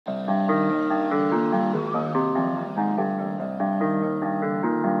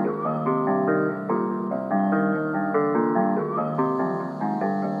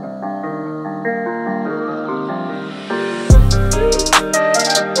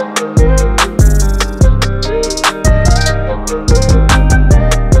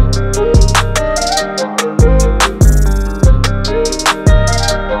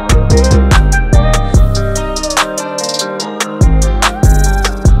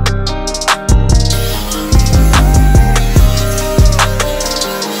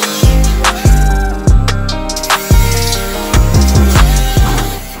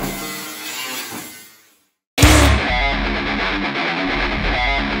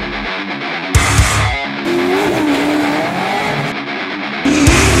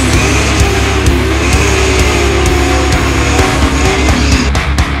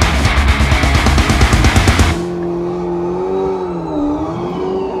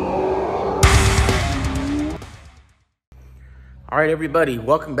right, everybody,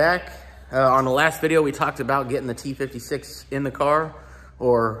 welcome back. On the last video, we talked about getting the T56 in the car,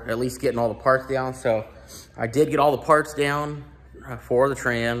 or at least getting all the parts down. So I did get all the parts down for the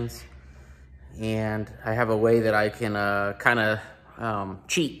trans, and I have a way that I can kind of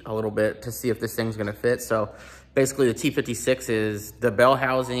cheat a little bit to see if this thing's gonna fit. So basically the T56 is the bell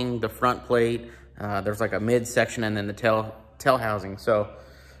housing, the front plate, there's like a mid section, and then the tail housing. So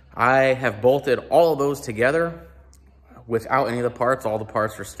I have bolted all of those together without any of the parts. All the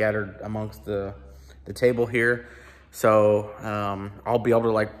parts are scattered amongst the table here. So I'll be able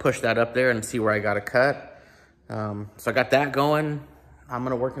to like push that up there and see where I got to cut. So I got that going. I'm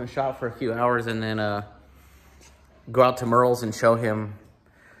gonna work in the shop for a few hours and then go out to Merle's and show him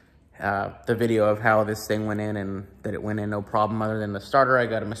the video of how this thing went in, and that it went in no problem, other than the starter. I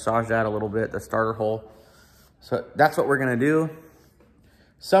got to massage that a little bit, the starter hole. So that's what we're gonna do.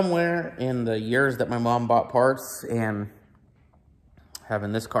 Somewhere in the years that my mom bought parts and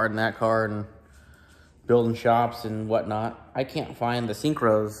having this card and that card and building shops and whatnot, I can't find the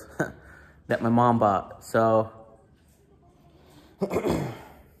synchros that my mom bought. So I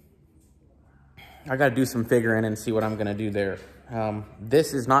got to do some figuring and see what I'm going to do there.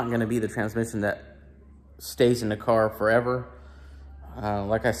 This is not going to be the transmission that stays in the car forever.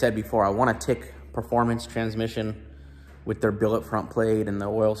 Like I said before, I want a Tick performance transmission with their billet front plate and the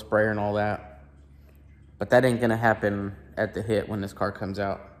oil sprayer and all that. But that ain't gonna happen at the hit when this car comes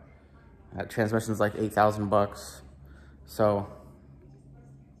out. Transmission's like 8,000 bucks. So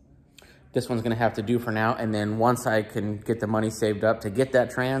this one's gonna have to do for now. And then once I can get the money saved up to get that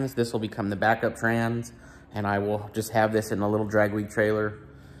trans, this will become the backup trans. And I will just have this in a little drag week trailer.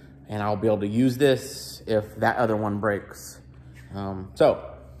 And I'll be able to use this if that other one breaks.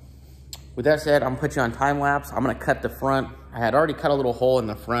 With that said, I'm gonna put you on time lapse. I'm gonna cut the front. I had already cut a little hole in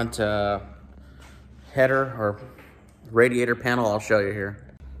the front header or radiator panel. I'll show you here.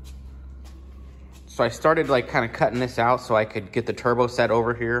 So I started like kind of cutting this out so I could get the turbo set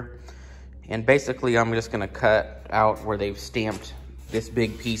over here. And basically I'm just gonna cut out where they've stamped this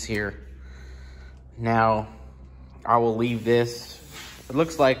big piece here. Now, I will leave this. It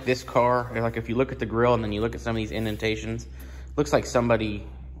looks like this car, like if you look at the grill and then you look at some of these indentations, looks like somebody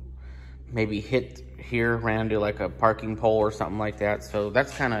maybe hit here, ran into like a parking pole or something like that. So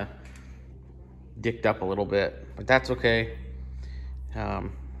that's kind of dicked up a little bit, but that's okay. No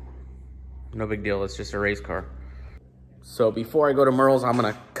big deal, it's just a race car. So before I go to Merle's, I'm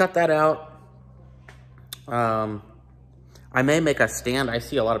gonna cut that out. I may make a stand. I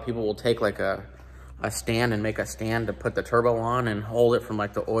see a lot of people will take like a stand and make a stand to put the turbo on and hold it from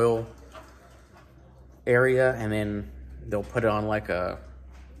like the oil area, and then they'll put it on like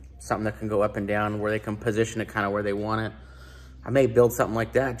something that can go up and down where they can position it kind of where they want it. I may build something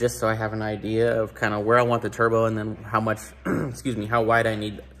like that just so I have an idea of kind of where I want the turbo, and then how much, excuse me, how wide I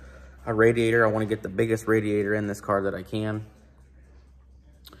need a radiator. I want to get the biggest radiator in this car that I can.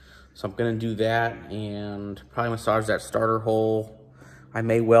 So I'm going to do that and probably massage that starter hole. I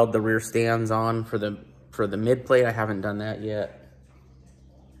may weld the rear stands on for the mid plate. I haven't done that yet.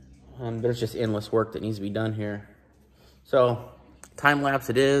 There's just endless work that needs to be done here. So time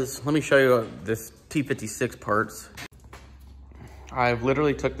lapse it is. Let me show you this T56 parts. I've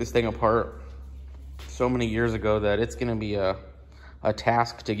literally took this thing apart so many years ago that it's gonna be a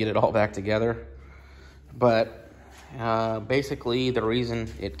task to get it all back together. But basically the reason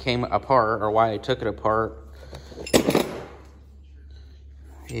it came apart, or why I took it apart,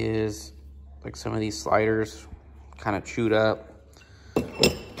 is like some of these sliders kind of chewed up.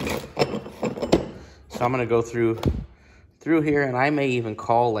 So I'm gonna go through here, and I may even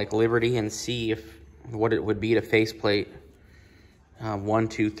call like Liberty and see what it would be to faceplate 1,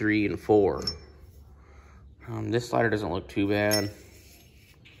 2, 3, and 4. This slider doesn't look too bad.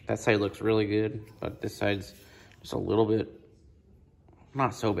 That side looks really good, but this side's just a little bit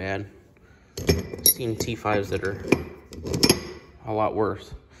not so bad. I've seen T5s that are a lot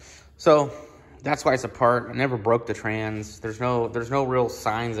worse. So that's why it's apart. I never broke the trans. There's no real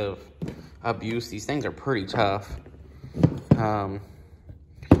signs of abuse. These things are pretty tough.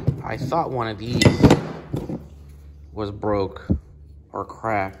 I thought one of these was broke or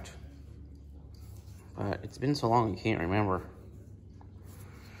cracked, but it's been so long I can't remember.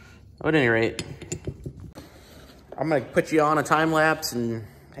 At any rate, I'm gonna put you on a time lapse and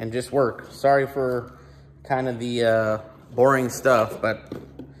just work. Sorry for kind of the boring stuff, but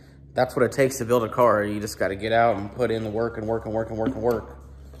that's what it takes to build a car. You just got to get out and put in the work and work and work and work and work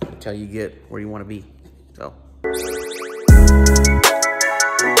until you get where you want to be. So.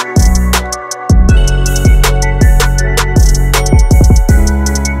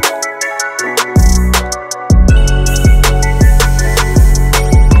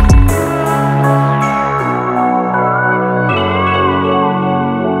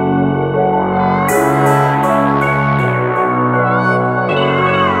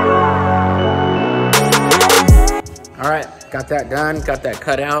 got that done, got that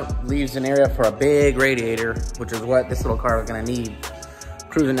cut out. Leaves an area for a big radiator, which is what this little car is gonna need.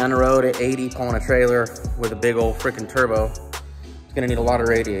 Cruising down the road at 80, pulling a trailer with a big old freaking turbo. It's gonna need a lot of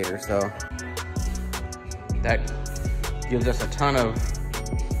radiators, so that gives us a ton of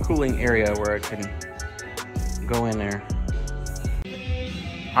cooling area where it can go in there.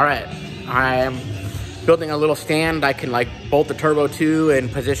 All right, I am building a little stand I can like bolt the turbo to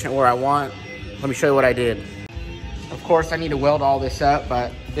and position it where I want. Let me show you what I did. Of course, I need to weld all this up,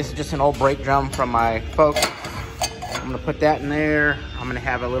 but this is just an old brake drum from my folks. I'm gonna put that in there. I'm gonna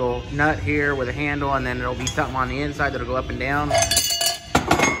have a little nut here with a handle, and then there'll be something on the inside that'll go up and down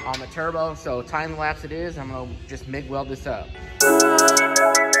on the turbo. So time lapse it is. I'm gonna just MIG weld this up.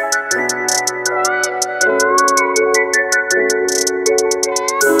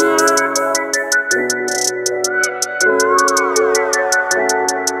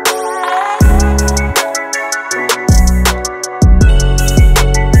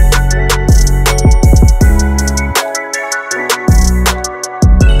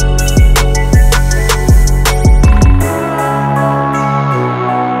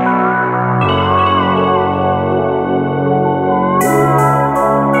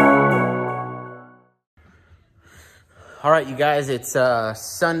 All right, you guys, it's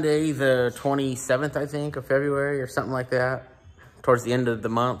Sunday, the 27th, I think, of February or something like that, towards the end of the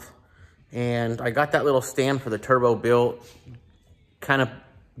month. And I got that little stand for the turbo built, kind of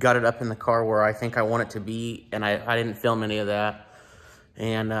got it up in the car where I think I want it to be, and I didn't film any of that.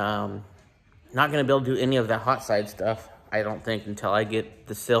 And not gonna be able to do any of that hot side stuff, I don't think, until I get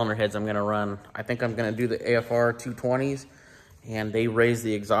the cylinder heads I'm gonna run. I think I'm gonna do the AFR 220s, and they raise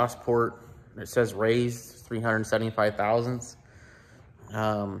the exhaust port. It says raised 375 thousandths.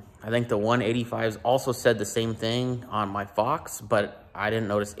 I think the 185s also said the same thing on my Fox, but I didn't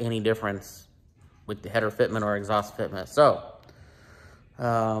notice any difference with the header fitment or exhaust fitment. So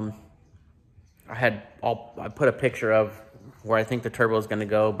I put a picture of where I think the turbo is going to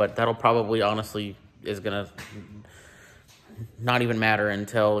go, but that'll probably honestly is going to not even matter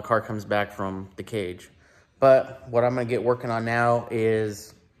until the car comes back from the cage. But what I'm going to get working on now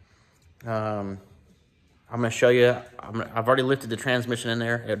is I'm going to show you, I've already lifted the transmission in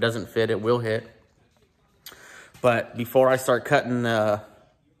there. It doesn't fit, it will hit. But before I start cutting the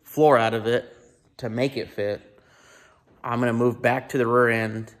floor out of it to make it fit, I'm going to move back to the rear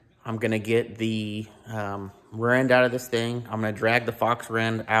end. I'm going to get the rear end out of this thing. I'm going to drag the Fox rear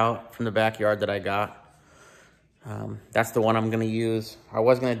end out from the backyard that I got. That's the one I'm going to use. I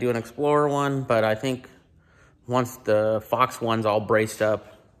was going to do an Explorer one, but I think once the Fox one's all braced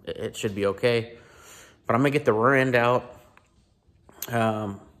up, it should be okay. But I'm gonna get the rear end out.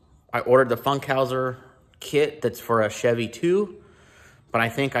 I ordered the Funkhauser kit that's for a Chevy 2, but I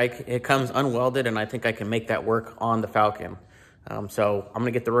think it comes unwelded, and I think I can make that work on the Falcon. So I'm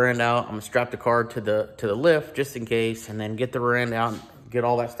gonna get the rear end out. I'm gonna strap the car to the lift just in case, and then get the rear end out, get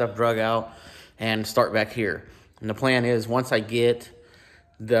all that stuff drug out, and start back here. And the plan is, once I get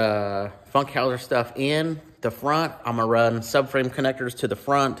the Funkhauser stuff in the front, I'm gonna run subframe connectors to the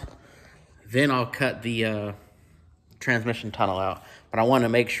front. Then I'll cut the transmission tunnel out. But I want to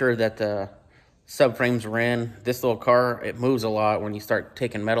make sure that the subframes are in. This little car, it moves a lot when you start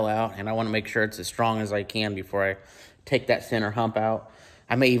taking metal out, and I want to make sure it's as strong as I can before I take that center hump out.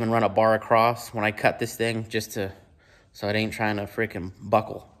 I may even run a bar across when I cut this thing, just so it ain't trying to freaking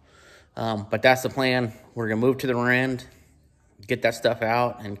buckle. But that's the plan. We're gonna move to the rear end, get that stuff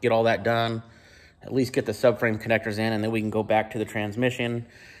out, and get all that done. At least get the subframe connectors in, and then we can go back to the transmission.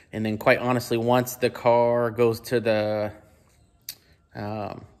 And then, quite honestly, once the car goes to the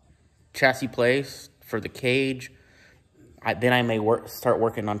chassis place for the cage, then I may start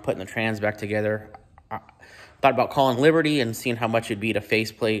working on putting the trans back together. I thought about calling Liberty and seeing how much it'd be to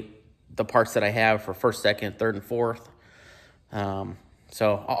faceplate the parts that I have for first, second, third, and fourth.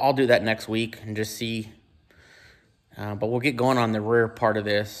 So I'll do that next week and just see. But we'll get going on the rear part of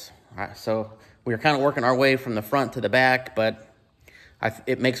this. So we're kind of working our way from the front to the back, but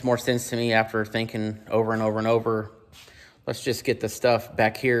it makes more sense to me after thinking over and over and over. Let's just get the stuff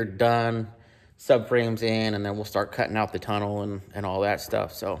back here done, subframes in, and then we'll start cutting out the tunnel and all that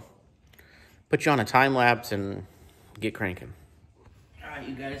stuff. So put you on a time lapse and get cranking. All right,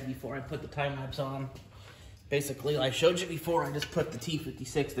 you guys, before I put the time lapse on, basically, I showed you before, I just put the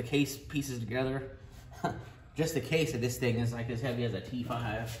T56, the case pieces together. Just the case of this thing is like as heavy as a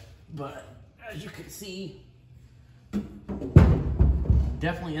T5, but as you can see,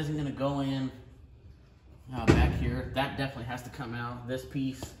 definitely isn't going to go in back here. That definitely has to come out, this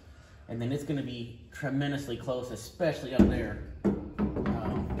piece. And then it's going to be tremendously close, especially up there.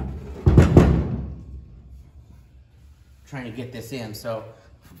 trying to get this in. So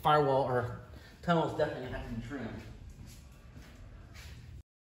firewall or tunnel is definitely gonna have to be trimmed.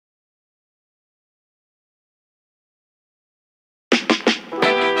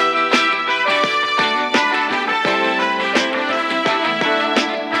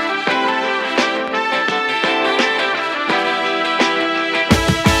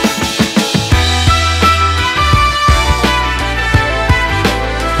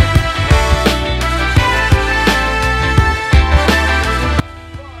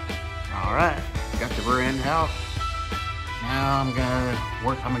 Out. Now I'm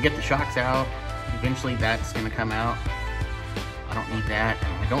gonna get the shocks out. Eventually that's gonna come out. I don't need that.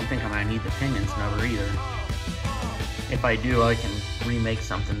 I don't think I'm gonna need the pinion snubber either. If I do, I can remake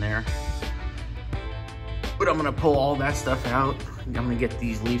something there. But I'm gonna pull all that stuff out. I'm gonna get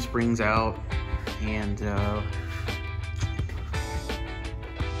these leaf springs out and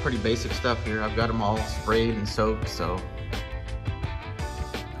pretty basic stuff here. I've got them all sprayed and soaked, so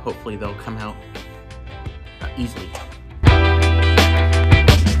hopefully they'll come out easily.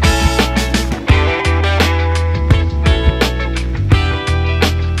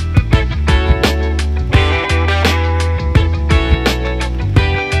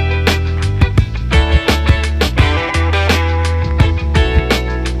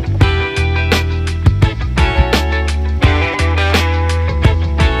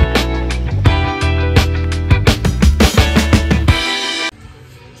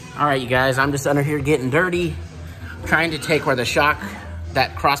 All right, you guys, I'm just under here getting dirty, trying to take where the shock,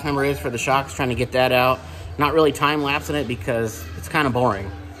 that cross member is for the shocks, trying to get that out. Not really time-lapsing it because it's kind of boring.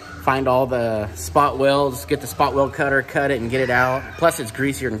 Find all the spot welds, get the spot weld cutter, cut it and get it out. Plus it's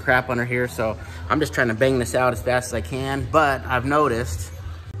greasier than crap under here, so I'm just trying to bang this out as fast as I can. But I've noticed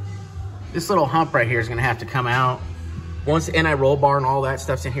this little hump right here is gonna have to come out. Once the NI roll bar and all that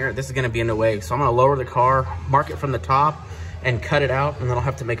stuff's in here, this is gonna be in the way. So I'm gonna lower the car, mark it from the top, and cut it out, and then I'll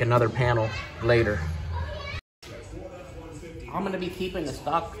have to make another panel later. I'm gonna be keeping the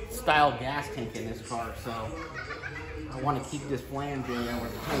stock style gas tank in this car, so I wanna keep this flange in there where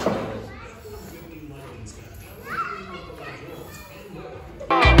the tank is.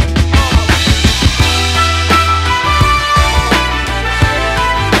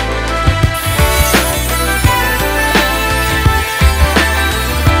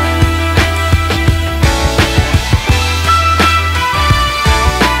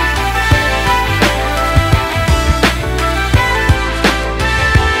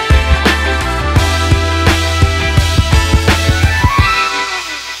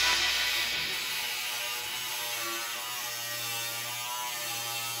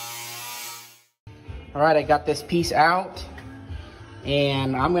 All right, I got this piece out,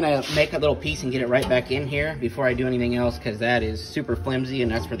 and I'm gonna make a little piece and get it right back in here before I do anything else, because that is super flimsy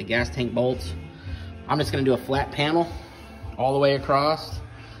and that's for the gas tank bolts. I'm just gonna do a flat panel all the way across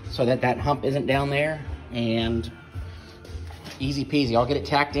so that that hump isn't down there, and easy peasy. I'll get it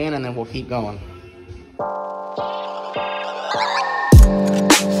tacked in and then we'll keep going.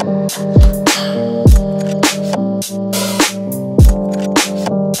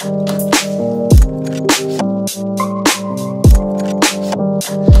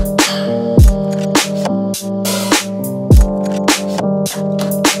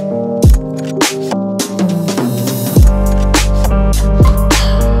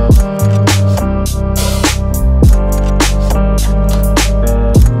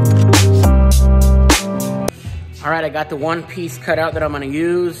 All right, I got the one piece cut out that I'm gonna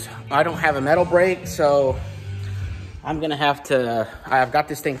use. I don't have a metal brake, so I'm gonna have to, I've got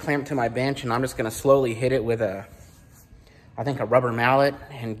this thing clamped to my bench, and I'm just gonna slowly hit it with a, I think a rubber mallet,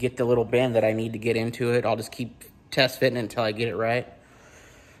 and get the little bend that I need to get into it. I'll just keep test fitting it until I get it right.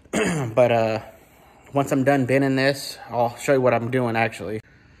 But once I'm done bending this, I'll show you what I'm doing actually.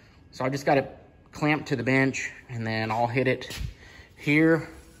 So I just got it clamped to the bench, and then I'll hit it here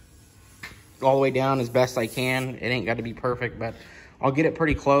all the way down as best I can. It ain't got to be perfect, but I'll get it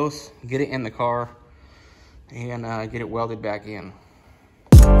pretty close, get it in the car, and get it welded back in.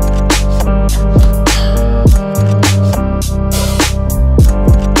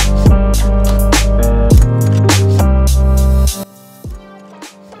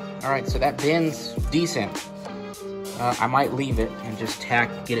 All right, so that bend's decent. I might leave it and just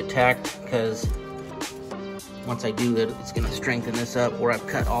get it tacked, because once I do that, it's gonna strengthen this up where I've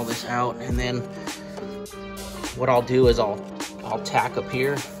cut all this out. And then what I'll do is I'll tack up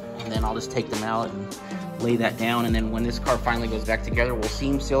here, and then I'll just take them out and lay that down. And then when this car finally goes back together, we'll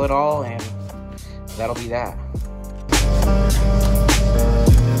seam seal it all, and that'll be that.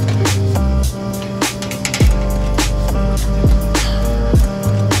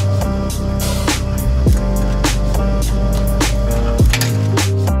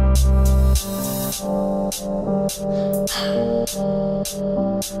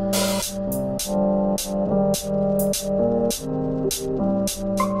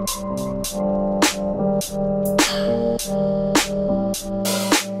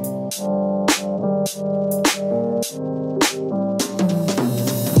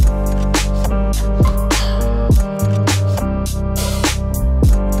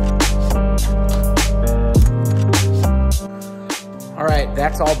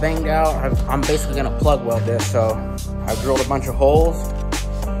 all banged out, I'm basically gonna plug weld this. So I've drilled a bunch of holes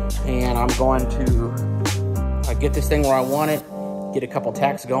and I'm going to get this thing where I want it, get a couple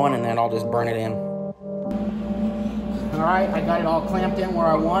tacks going, and then I'll just burn it in. All right, I got it all clamped in where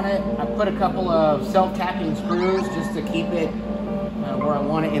I want it. I put a couple of self-tapping screws just to keep it where I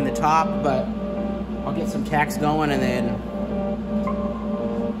want it in the top, but I'll get some tacks going and then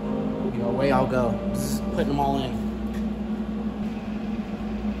away I'll go. Just putting them all in.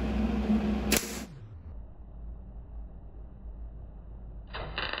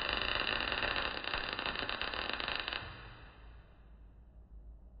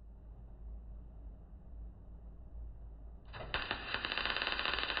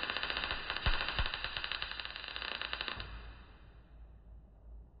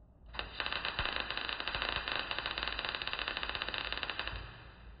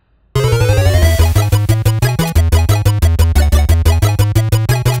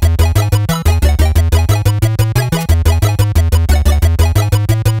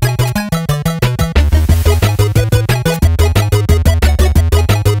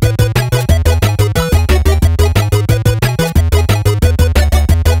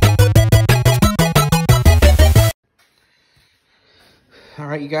 All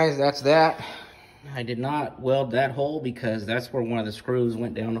right, you guys, that's that. I did not weld that hole because that's where one of the screws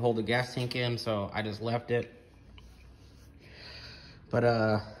went down to hold the gas tank in, so I just left it. But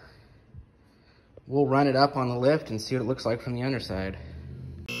we'll run it up on the lift and see what it looks like from the underside.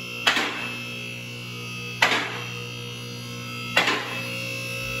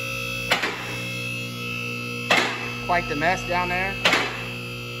 Quite the mess down there.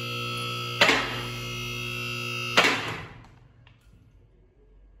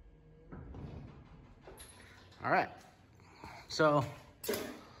 All right, so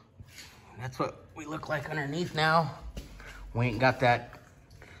that's what we look like underneath now. We ain't got that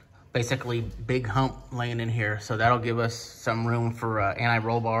basically big hump laying in here, so that'll give us some room for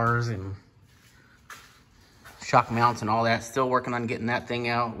anti-roll bars and shock mounts and all that. Still working on getting that thing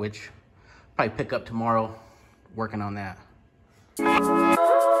out, which probably pick up tomorrow, working on that.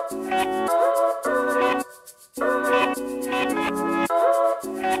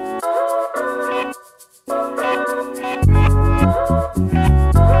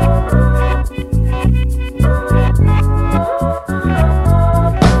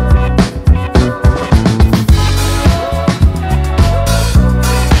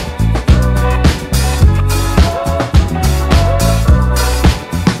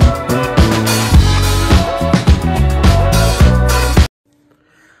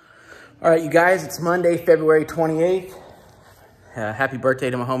 All right, you guys, it's Monday, February 28th. Happy birthday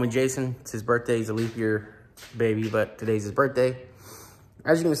to my homie Jason. It's his birthday. He's a leap year baby, but today's his birthday.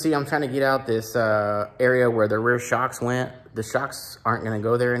 As you can see, I'm trying to get out this area where the rear shocks went. The shocks aren't going to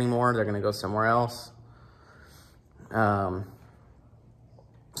go there anymore. They're going to go somewhere else. So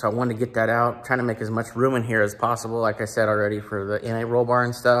I wanted to get that out. Trying to make as much room in here as possible, like I said already, for the NA roll bar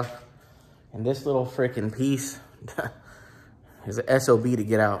and stuff. And this little freaking piece is an SOB to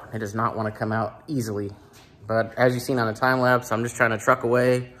get out. It does not want to come out easily. But as you've seen on the time lapse, I'm just trying to truck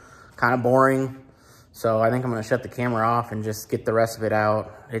away. Kind of boring. So I think I'm going to shut the camera off and just get the rest of it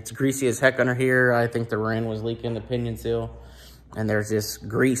out. It's greasy as heck under here. I think the rain was leaking the pinion seal. And there's just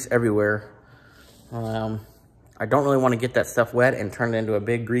grease everywhere. I don't really want to get that stuff wet and turn it into a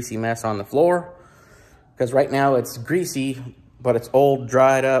big greasy mess on the floor. Because right now it's greasy, but it's old,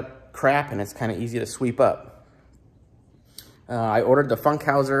 dried up crap, and it's kind of easy to sweep up. I ordered the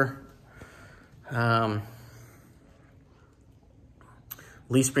Funkhauser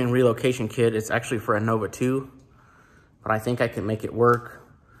leaf spring relocation kit. It's actually for a Nova 2, but I think I can make it work.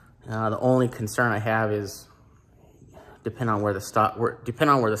 The only concern I have is depending on where the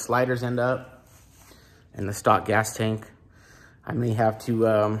sliders end up and the stock gas tank. I may have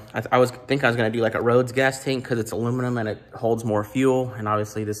to. I was gonna do like a Rhodes gas tank because it's aluminum and it holds more fuel, and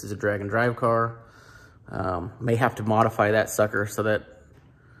obviously this is a drag and drive car. May have to modify that sucker so that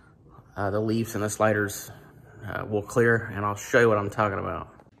the leaves and the sliders will clear, and I'll show you what I'm talking about.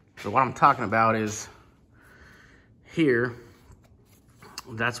 So what I'm talking about is here,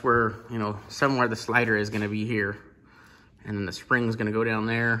 that's where, you know, somewhere the slider is going to be here, and then the spring's going to go down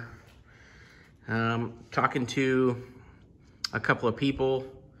there. Talking to a couple of people,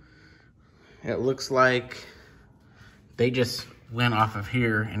 it looks like they just went off of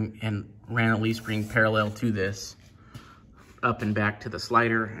here and ran a leaf spring parallel to this, up and back to the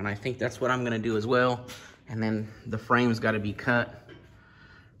slider, and I think that's what I'm gonna do as well. And then the frame's got to be cut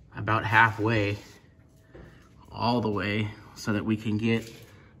about halfway, all the way, so that we can get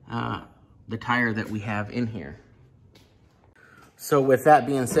the tire that we have in here. So with that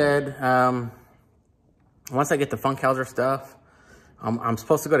being said, once I get the Funkhauser stuff, I'm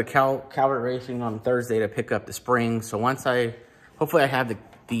supposed to go to Calvert Racing on Thursday to pick up the springs. So hopefully I have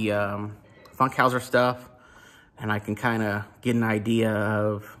the Funkhauser stuff, and I can kind of get an idea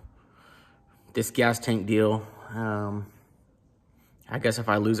of this gas tank deal. I guess if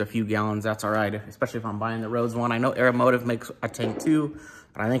I lose a few gallons, that's all right, especially if I'm buying the Rhodes one. I know Aeromotive makes a tank too,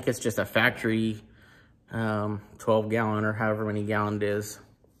 but I think it's just a factory 12 gallon or however many gallon it is.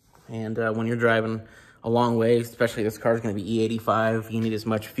 And when you're driving a long way, especially this car is going to be E85, you need as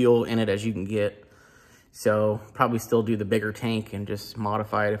much fuel in it as you can get. So probably still do the bigger tank and just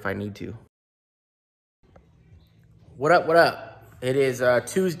modify it if I need to. What up, what up? It is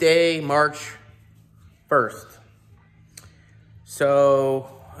Tuesday, March 1st. So,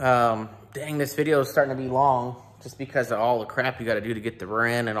 dang, this video is starting to be long just because of all the crap you got to do to get the rear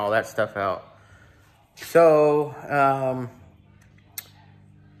end and all that stuff out. So,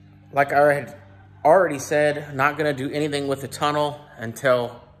 like I had already said, not going to do anything with the tunnel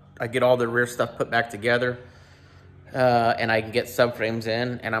until I get all the rear stuff put back together and I can get subframes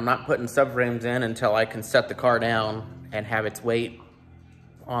in. And I'm not putting subframes in until I can set the car down and have its weight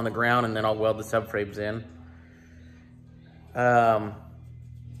on the ground, and then I'll weld the subframes in. I'm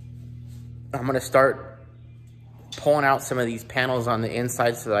going to start pulling out some of these panels on the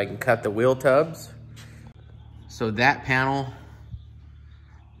inside so that I can cut the wheel tubs. So that panel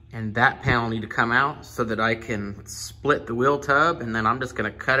and that panel need to come out so that I can split the wheel tub, and then I'm just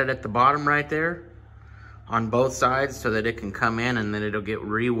going to cut it at the bottom right there on both sides so that it can come in, and then it'll get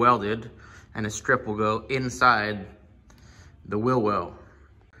re-welded and a strip will go inside the wheel well.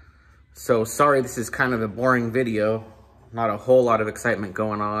 So sorry, this is kind of a boring video. Not a whole lot of excitement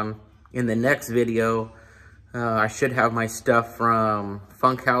going on. In the next video, I should have my stuff from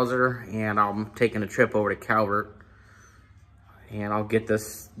Funkhauser, and I'm taking a trip over to Calvert. And I'll get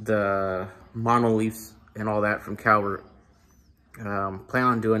the monoliths and all that from Calvert. Plan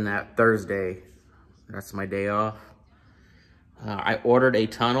on doing that Thursday. That's my day off. I ordered a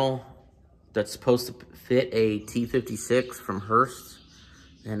tunnel that's supposed to fit a T56 from Hurst.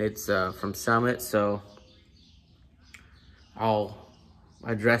 And it's from Summit, so I'll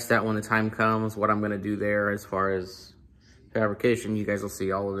address that when the time comes, what I'm going to do there as far as fabrication. You guys will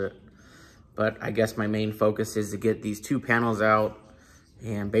see all of it. But I guess my main focus is to get these two panels out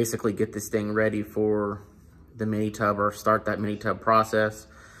and basically get this thing ready for the mini tub, or start that mini tub process.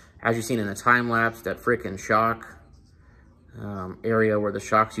 As you've seen in the time lapse, that freaking shock area where the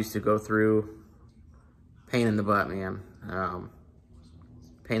shocks used to go through, pain in the butt, man.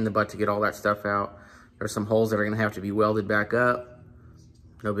 Pain in the butt to get all that stuff out. There's some holes that are going to have to be welded back up.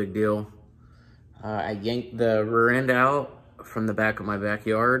 No big deal. I yanked the rear end out from the back of my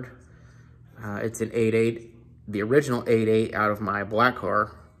backyard. It's an 8.8, the original 8.8 out of my black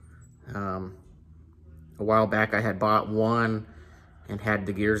car. A while back I had bought one and had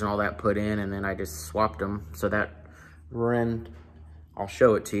the gears and all that put in, and then I just swapped them. So that rear end, I'll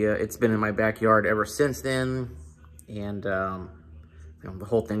show it to you. It's been in my backyard ever since then, and you know, the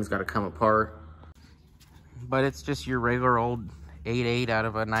whole thing's got to come apart. But it's just your regular old 8.8 out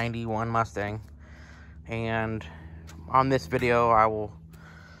of a 91 Mustang. And on this video, I'm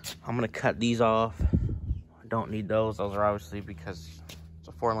going to cut these off. I don't need those. Those are obviously because it's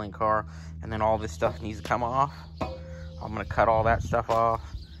a 4-lane car. And then all this stuff needs to come off. I'm going to cut all that stuff off.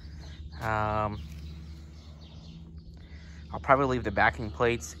 I'll probably leave the backing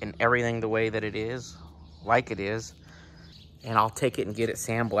plates and everything the way that it is, like it is. And I'll take it and get it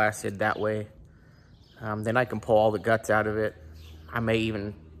sandblasted that way. Then I can pull all the guts out of it. I may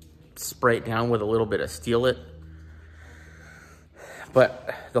even spray it down with a little bit of Steel It.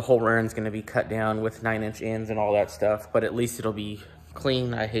 But the whole rear end's going to be cut down with 9-inch ends and all that stuff. But at least it'll be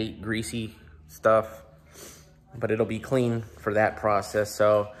clean. I hate greasy stuff. But it'll be clean for that process.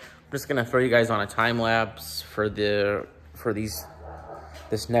 So I'm just going to throw you guys on a time lapse for this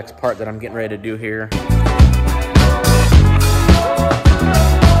next part that I'm getting ready to do here.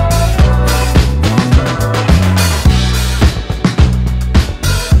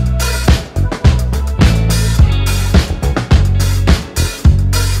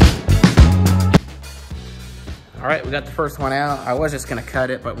 All right, we got the first one out. I was just gonna cut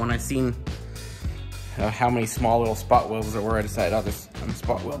it, but when I seen how many small little spot welds there were, I decided I'll just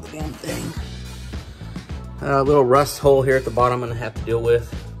spot weld the damn thing. A little rust hole here at the bottom I'm gonna have to deal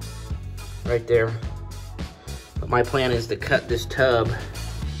with, right there. But my plan is to cut this tub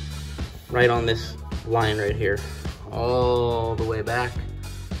right on this line right here, all the way back,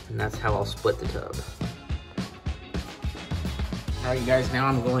 and that's how I'll split the tub. All right, you guys, now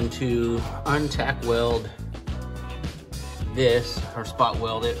I'm going to untack weld this, or spot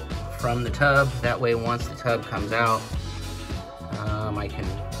weld it from the tub. That way, once the tub comes out, I can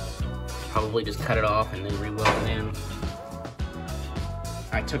probably just cut it off and then re-weld it in.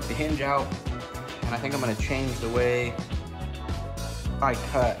 I took the hinge out, and I think I'm gonna change the way I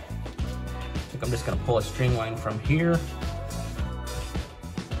cut. I think I'm just gonna pull a string line from here,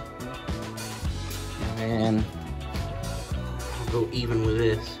 and then I'll go even with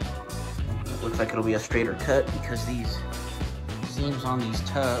this. It looks like it'll be a straighter cut because these seams on these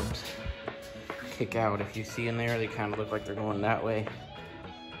tubs kick out. If you see in there, they kind of look like they're going that way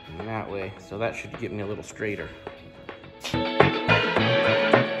and that way. So that should get me a little straighter.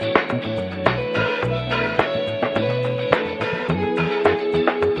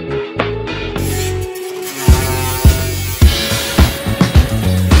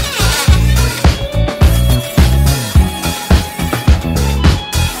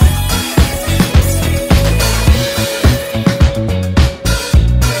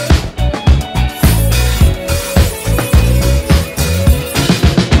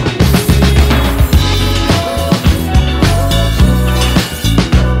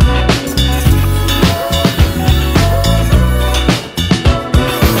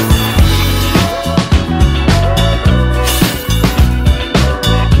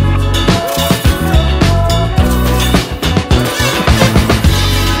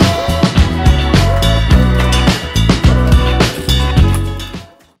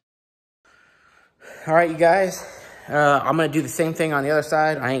 All right, you guys, I'm gonna do the same thing on the other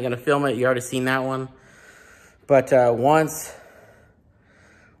side. I ain't gonna film it, you already seen that one. But once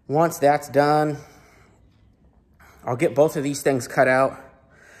that's done, I'll get both of these things cut out,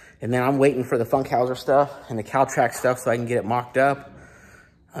 and then I'm waiting for the Funkhauser stuff and the Caltrack stuff so I can get it mocked up.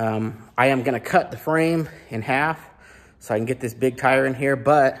 I am gonna cut the frame in half so I can get this big tire in here,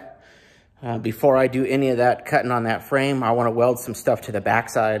 but before I do any of that cutting on that frame, I wanna weld some stuff to the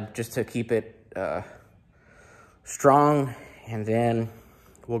backside just to keep it strong, and then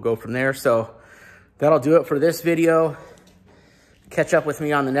we'll go from there. So that'll do it for this video. Catch up with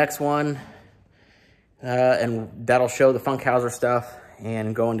me on the next one, and that'll show the Funkhauser stuff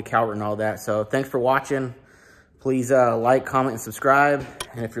and go into Calvert and all that. So thanks for watching. Please like, comment, and subscribe.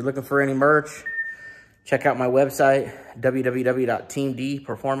 And if you're looking for any merch, check out my website,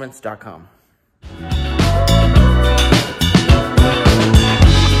 www.teamdperformance.com.